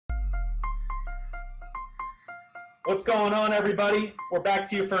What's going on, everybody? We're back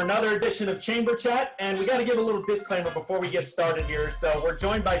to you for another edition of Chamber Chat, and we got to give a little disclaimer before we get started here. So we're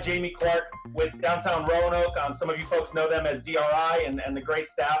joined by Jaime Clark with Downtown Roanoke. Some of you folks know them as DRI and the great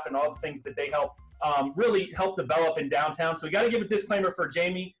staff and all the things that they really help develop in downtown. So we got to give a disclaimer for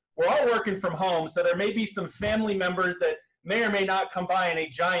Jaime. We're all working from home, so there may be some family members that may or may not come by in a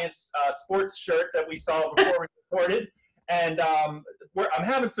Giants sports shirt that we saw before we recorded. And I'm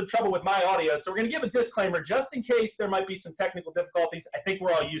having some trouble with my audio, so we're going to give a disclaimer just in case there might be some technical difficulties. I think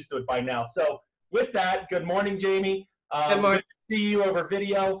we're all used to it by now. So with that, good morning, Jaime. Good morning. Good to see you over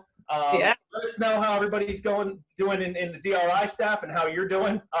video. Yeah. Let us know how everybody's doing in the DRI staff and how you're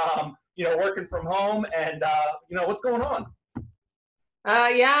doing, working from home and, what's going on.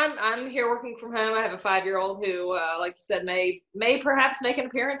 I'm here working from home. I have a 5-year-old who, like you said, may perhaps make an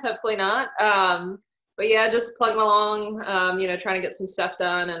appearance, hopefully not. But yeah, just plugging along, trying to get some stuff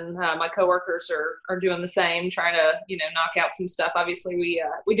done, and my coworkers are doing the same, trying to, knock out some stuff. Obviously,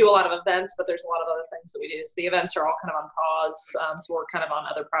 we do a lot of events, but there's a lot of other things that we do. So the events are all kind of on pause, so we're kind of on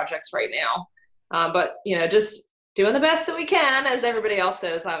other projects right now. But just doing the best that we can, as everybody else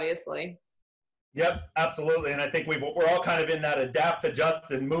is, obviously. Yep, absolutely. And I think we're all kind of in that adapt, adjust,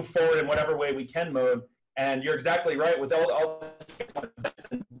 and move forward in whatever way we can mode. And you're exactly right with all the events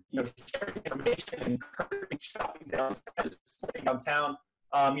and sharing information and encouraging shopping downtown,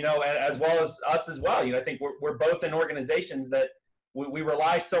 as well as us as well. I think we're both in organizations that we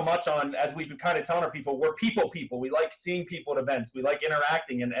rely so much on, as we've been kind of telling our people, we're people. We like seeing people at events. We like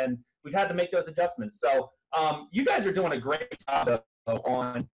interacting, and we've had to make those adjustments. So you guys are doing a great job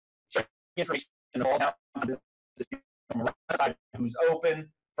on sharing information all down from a side who's open,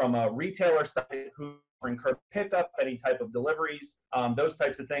 from a retailer side who's offering curb pickup, any type of deliveries, those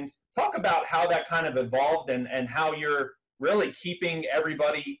types of things. Talk about how that kind of evolved and how you're really keeping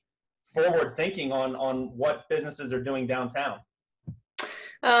everybody forward thinking on what businesses are doing downtown.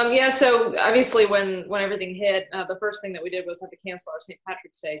 So obviously when everything hit, the first thing that we did was have to cancel our St.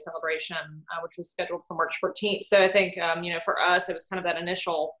 Patrick's Day celebration, which was scheduled for March 14th. So I think, for us, it was kind of that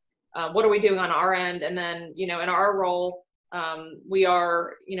initial, what are we doing on our end? And then, in our role, we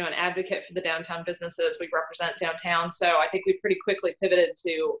are, an advocate for the downtown businesses. We represent downtown. So I think we pretty quickly pivoted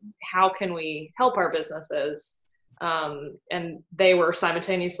to how can we help our businesses? And they were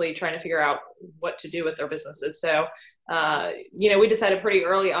simultaneously trying to figure out what to do with their businesses. So, we decided pretty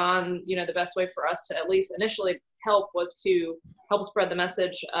early on, the best way for us to at least initially help was to help spread the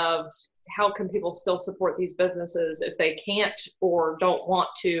message of how can people still support these businesses if they can't or don't want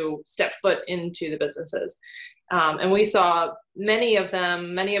to step foot into the businesses. And we saw many of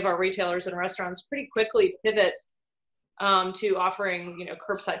our retailers and restaurants pretty quickly pivot to offering,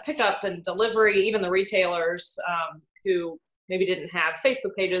 curbside pickup and delivery. Even the retailers who maybe didn't have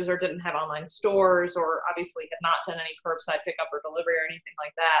Facebook pages or didn't have online stores or obviously had not done any curbside pickup or delivery or anything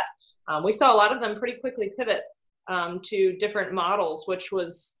like that. We saw a lot of them pretty quickly pivot to different models, which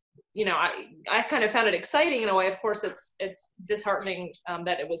was, I kind of found it exciting in a way. Of course, it's disheartening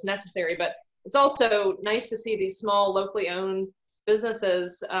that it was necessary, but it's also nice to see these small, locally owned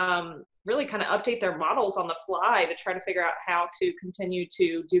businesses really kind of update their models on the fly to try to figure out how to continue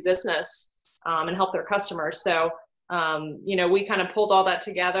to do business and help their customers. So, we kind of pulled all that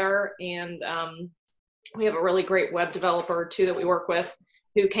together, and we have a really great web developer too that we work with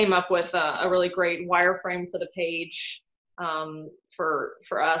who came up with a really great wireframe for the page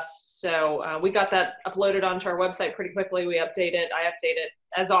for us. So we got that uploaded onto our website pretty quickly. I update it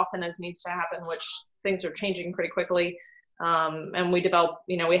as often as needs to happen, which things are changing pretty quickly. And we develop,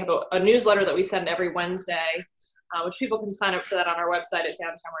 we have a newsletter that we send every Wednesday, which people can sign up for that on our website at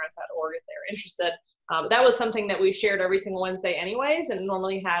downtownroanoke.org if they're interested. But that was something that we shared every single Wednesday anyways, and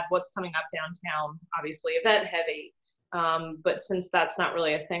normally had what's coming up downtown, obviously event heavy. But since that's not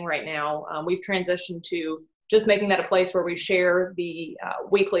really a thing right now, we've transitioned to just making that a place where we share the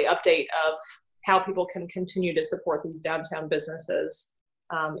weekly update of how people can continue to support these downtown businesses,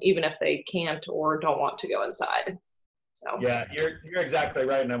 even if they can't or don't want to go inside. So. Yeah, you're exactly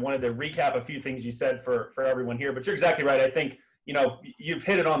right. And I wanted to recap a few things you said for everyone here, but you're exactly right. I think, you've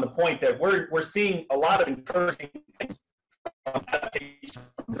hit it on the point that we're seeing a lot of encouraging things from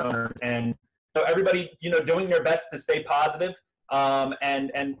owners and everybody, doing their best to stay positive,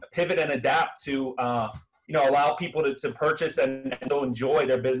 and pivot and adapt to, allow people to purchase and to enjoy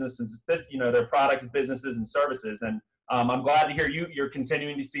their businesses, their products, businesses, and services. And I'm glad to hear you're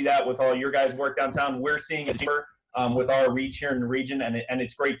continuing to see that with all your guys' work downtown. We're seeing it with our reach here in the region, and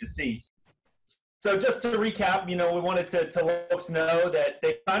it's great to see. So just to recap, we wanted to let folks know that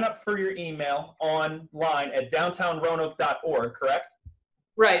they sign up for your email online at downtownroanoke.org, correct?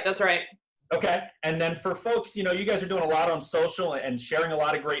 Right, that's right. Okay. And then for folks, you guys are doing a lot on social and sharing a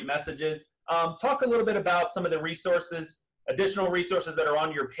lot of great messages. Talk a little bit about some of the resources, additional resources that are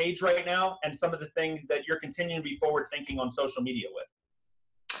on your page right now, and some of the things that you're continuing to be forward thinking on social media with.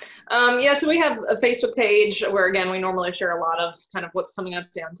 Yeah, so we have a Facebook page where, again, we normally share a lot of kind of what's coming up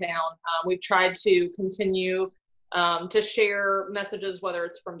downtown. We've tried to continue to share messages, whether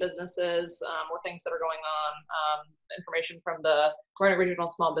it's from businesses or things that are going on, information from the Roanoke Regional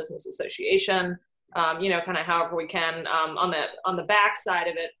Small Business Association, kind of however we can. On the back side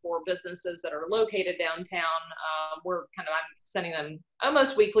of it, for businesses that are located downtown, I'm sending them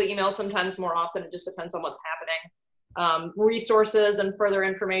almost weekly emails, sometimes more often. It just depends on what's happening. Resources and further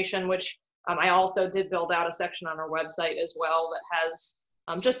information, which I also did build out a section on our website as well that has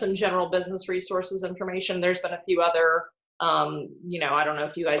just some general business resources information. There's been a few other, I don't know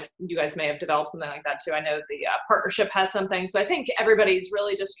if you guys may have developed something like that too. I know the partnership has something. So I think everybody's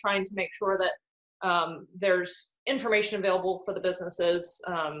really just trying to make sure that there's information available for the businesses,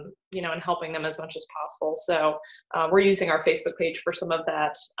 and helping them as much as possible. So we're using our Facebook page for some of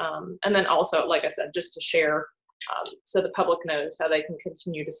that. And then also, like I said, just to share so the public knows how they can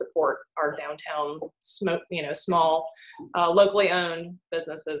continue to support our downtown small, locally owned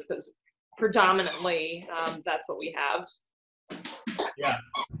businesses, because predominantly that's what we have. Yeah,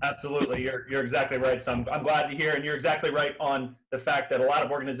 absolutely. You're exactly right. So I'm glad to hear, and you're exactly right on the fact that a lot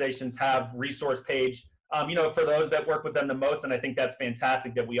of organizations have resource page, for those that work with them the most. And I think that's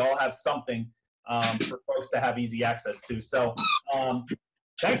fantastic that we all have something for folks to have easy access to. So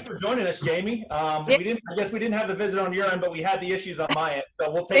thanks for joining us, Jaime. I guess we didn't have the visit on your end, but we had the issues on my end.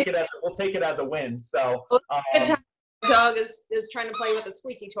 So we'll take it as a win. So the dog is trying to play with a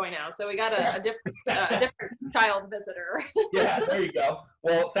squeaky toy now, so we got a different child visitor. Yeah, there you go.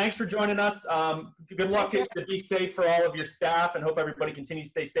 Well, thanks for joining us. Good luck to be safe for all of your staff, and hope everybody continues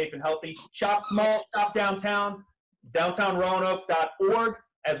to stay safe and healthy. Shop small, shop downtown, downtownroanoke.org,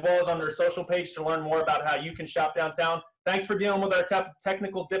 as well as on their social page to learn more about how you can shop downtown. Thanks for dealing with our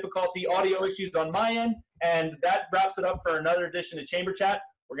technical difficulty audio issues on my end, and that wraps it up for another edition of Chamber Chat.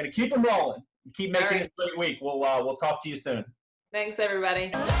 We're going to keep them rolling. Keep making it a great week. We'll talk to you soon. Thanks,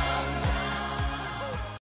 everybody.